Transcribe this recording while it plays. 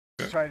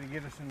try to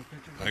get us in the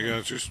picture. I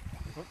got you.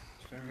 Oh,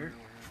 stand here.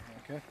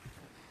 Okay.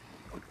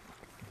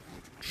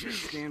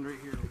 Stand right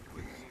here.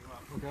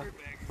 Okay.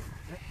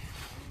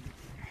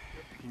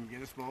 Can you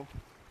get us both?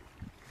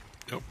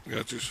 Yep,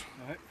 got you.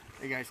 All right.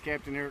 Hey guys,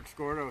 Captain Eric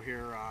Scordo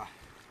here.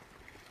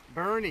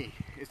 Bernie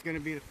is going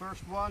to be the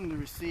first one to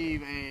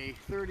receive a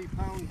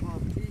 30-pound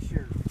club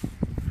t-shirt.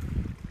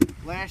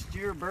 Last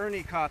year,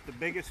 Bernie caught the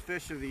biggest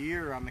fish of the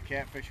year on the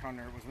Catfish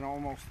Hunter. It was an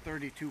almost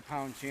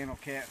 32-pound channel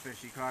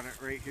catfish. He caught it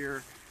right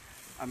here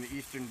on the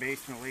eastern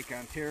basin of Lake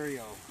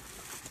Ontario.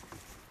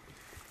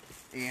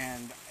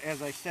 And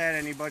as I said,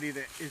 anybody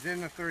that is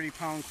in the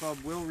 30-pound club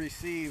will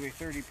receive a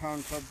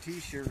 30-pound club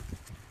t-shirt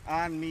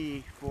on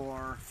me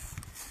for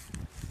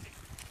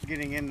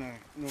getting in the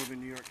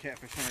Northern New York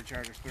Catfish Hunter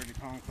Charters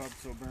 30-pound club.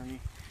 So Bernie,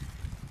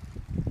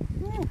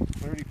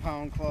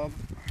 30-pound club.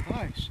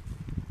 Nice.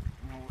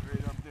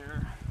 Right up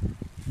there.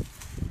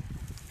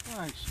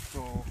 Nice.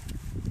 So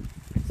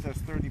it says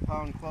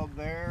 30-pound club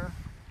there,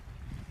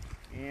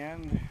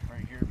 and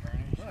right here,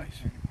 Bernie. Nice.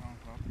 30-pound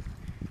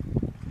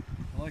club.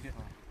 I like it.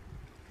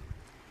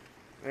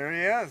 There he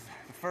is,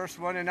 the first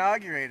one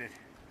inaugurated.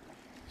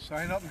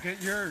 Sign up and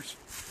get yours.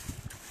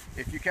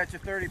 If you catch a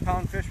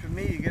 30-pound fish with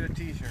me, you get a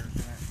t-shirt.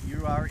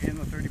 You are in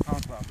the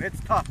 30-pound club. It's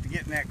tough to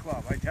get in that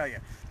club, I tell you.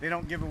 They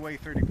don't give away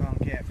 30-pound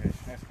catfish,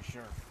 that's for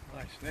sure.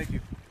 Nice. Thank you.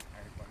 All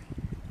right, buddy.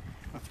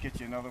 Let's get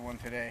you another one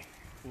today.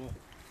 Cool.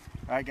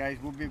 All right, guys,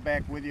 we'll be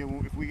back with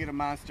you. If we get a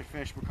monster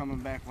fish, we're coming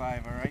back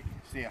live, all right?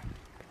 See ya.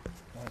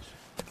 Nice.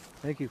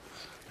 Thank you.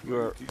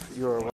 You're